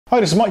Hi,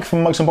 this is Mike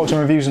from Mike's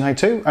Unboxing Reviews and How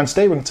To, and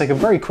today we're going to take a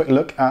very quick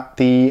look at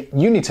the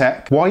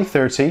Unitek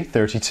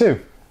Y-3032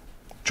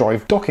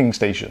 drive docking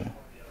station.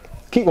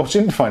 Keep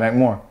watching to find out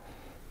more.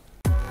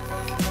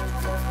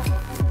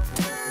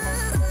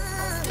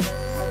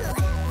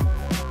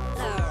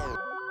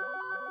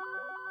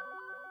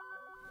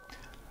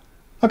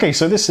 Okay,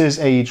 so this is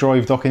a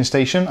drive docking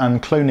station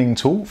and cloning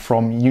tool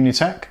from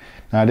Unitek.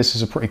 Now this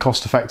is a pretty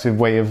cost-effective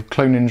way of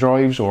cloning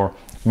drives or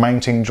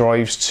mounting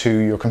drives to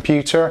your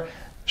computer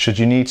should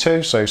you need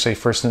to. So say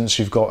for instance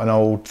you've got an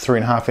old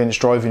 3.5-inch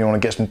drive and you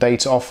want to get some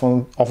data off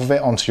of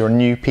it onto your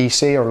new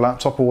PC or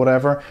laptop or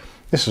whatever.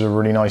 This is a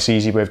really nice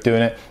easy way of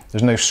doing it.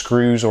 There's no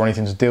screws or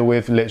anything to deal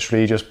with.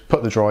 Literally just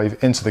put the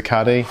drive into the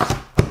caddy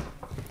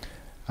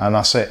and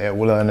that's it. It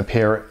will then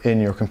appear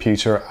in your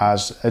computer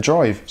as a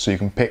drive. So you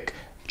can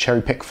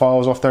cherry pick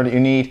files off there that you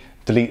need,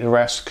 delete the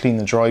rest, clean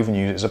the drive and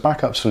use it as a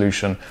backup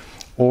solution.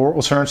 Or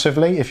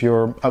alternatively, if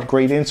you're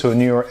upgrading to a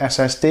newer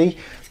SSD,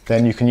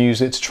 then you can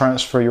use it to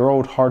transfer your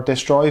old hard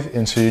disk drive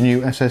into your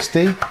new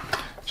SSD.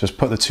 Just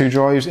put the two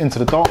drives into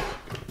the dock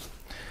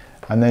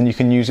and then you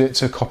can use it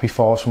to copy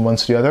files from one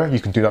to the other. You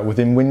can do that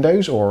within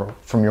Windows or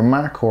from your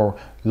Mac or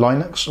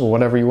Linux or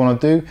whatever you want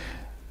to do.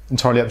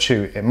 Entirely up to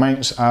you. It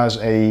mounts as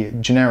a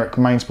generic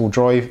mountable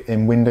drive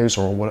in Windows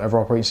or whatever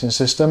operating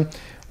system.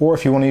 Or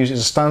if you want to use it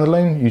as a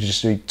standalone, you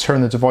just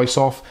turn the device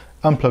off,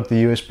 unplug the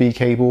USB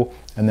cable,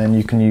 and then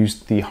you can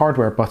use the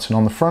hardware button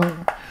on the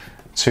front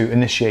to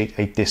initiate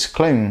a disk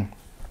clone.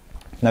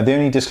 Now the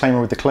only disclaimer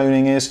with the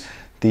cloning is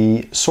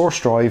the source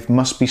drive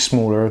must be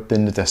smaller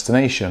than the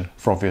destination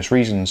for obvious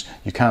reasons.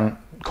 You can't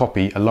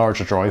copy a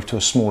larger drive to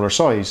a smaller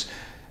size.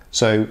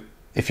 So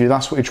if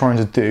that's what you're trying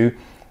to do,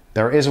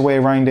 there is a way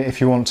around it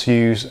if you want to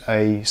use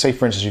say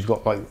for instance you've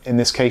got, like in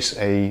this case,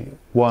 a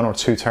 1 or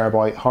 2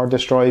 terabyte hard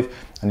disk drive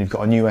and you've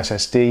got a new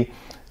SSD,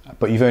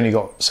 but you've only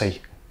got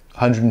say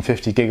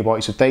 150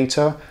 gigabytes of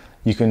data.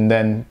 You can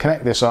then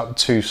connect this up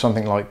to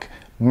something like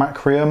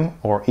Macrium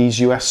or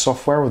EaseUS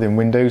software within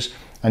Windows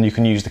and you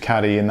can use the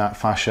caddy in that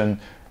fashion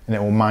and it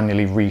will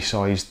manually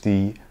resize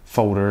the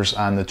folders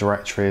and the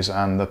directories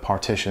and the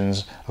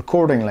partitions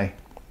accordingly.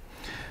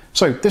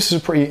 So this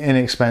is pretty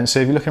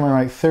inexpensive. You're looking around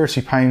like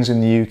 £30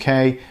 in the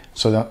UK,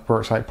 so that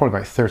works out probably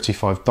about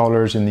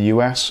 $35 in the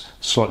US,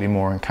 slightly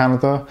more in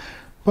Canada.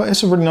 But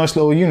it's a really nice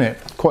little unit,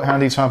 quite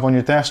handy to have on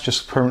your desk,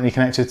 just permanently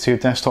connected to your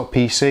desktop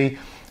PC.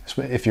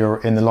 If you're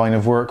in the line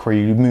of work where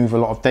you move a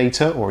lot of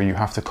data or you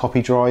have to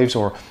copy drives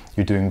or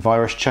you're doing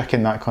virus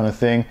checking, that kind of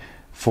thing.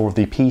 For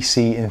the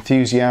PC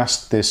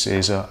enthusiast, this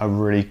is a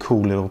really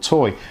cool little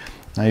toy.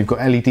 Now you've got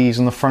LEDs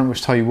on the front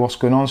which tell you what's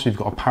going on. So you've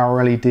got a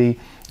power LED,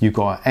 you've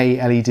got an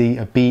A LED,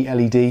 a B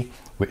LED,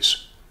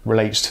 which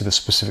relates to the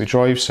specific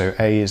drive. So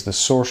A is the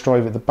source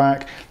drive at the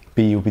back,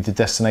 B will be the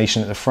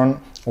destination at the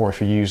front, or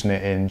if you're using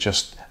it in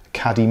just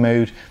caddy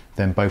mode,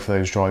 then both of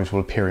those drives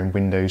will appear in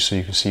Windows so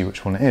you can see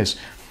which one it is.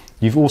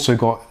 You've also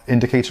got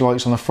indicator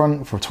lights on the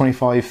front for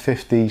 25,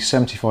 50,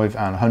 75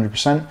 and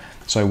 100%.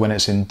 So when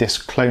it's in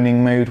disk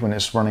cloning mode, when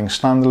it's running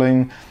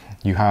standalone,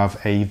 you have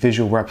a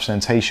visual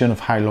representation of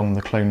how long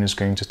the clone is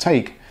going to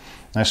take.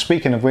 Now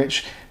speaking of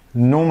which,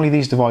 normally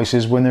these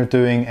devices, when they're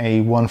doing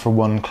a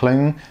one-for-one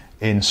clone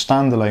in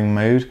standalone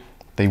mode,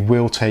 they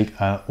will take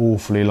an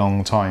awfully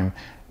long time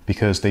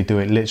because they do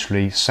it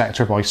literally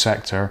sector by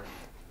sector.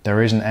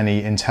 There isn't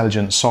any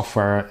intelligent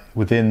software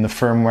within the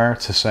firmware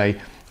to say,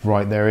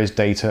 right, there is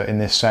data in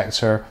this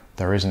sector,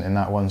 there isn't in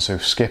that one, so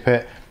skip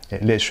it.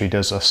 It literally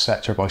does a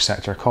sector by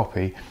sector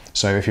copy.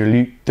 So if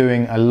you're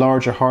doing a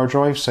larger hard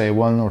drive, say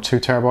 1 or 2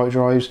 terabyte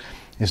drives,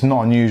 it's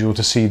not unusual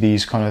to see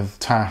these kind of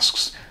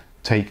tasks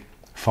take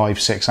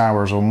 5-6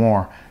 hours or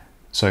more.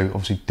 So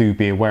obviously do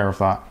be aware of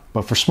that.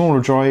 But for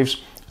smaller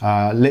drives,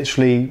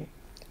 literally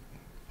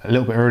a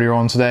little bit earlier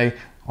on today,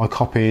 I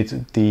copied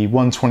the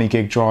 120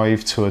 gig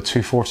drive to a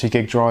 240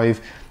 gig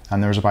drive,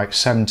 and there's about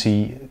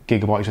 70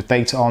 gigabytes of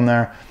data on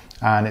there,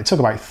 and it took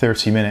about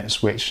 30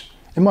 minutes, which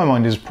in my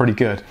mind is pretty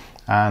good.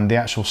 And the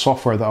actual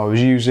software that I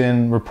was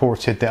using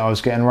reported that I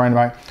was getting around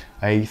about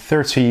a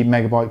 30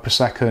 megabyte per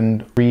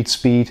second read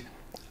speed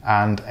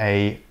and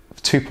a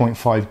 2.5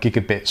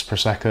 gigabits per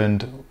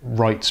second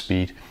write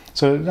speed.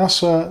 So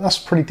that's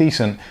pretty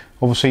decent.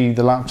 Obviously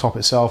the laptop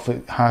itself,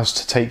 it has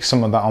to take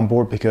some of that on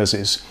board because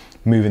it's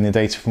moving the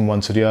data from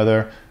one to the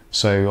other.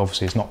 So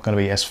obviously it's not going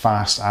to be as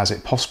fast as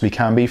it possibly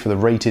can be for the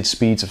rated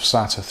speeds of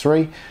SATA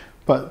 3,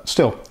 but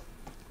still,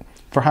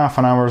 for half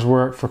an hour's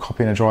work for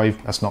copying a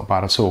drive, that's not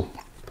bad at all.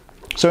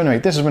 So anyway,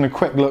 this has been a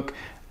quick look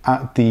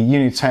at the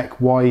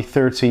Unitek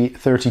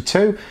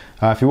Y-3032.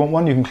 If you want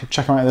one, you can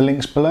check out the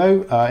links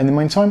below. In the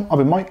meantime, I've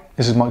been Mike.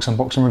 This is Mike's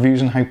Unboxing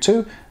Reviews and How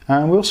To,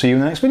 and we'll see you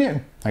in the next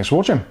video. Thanks for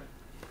watching.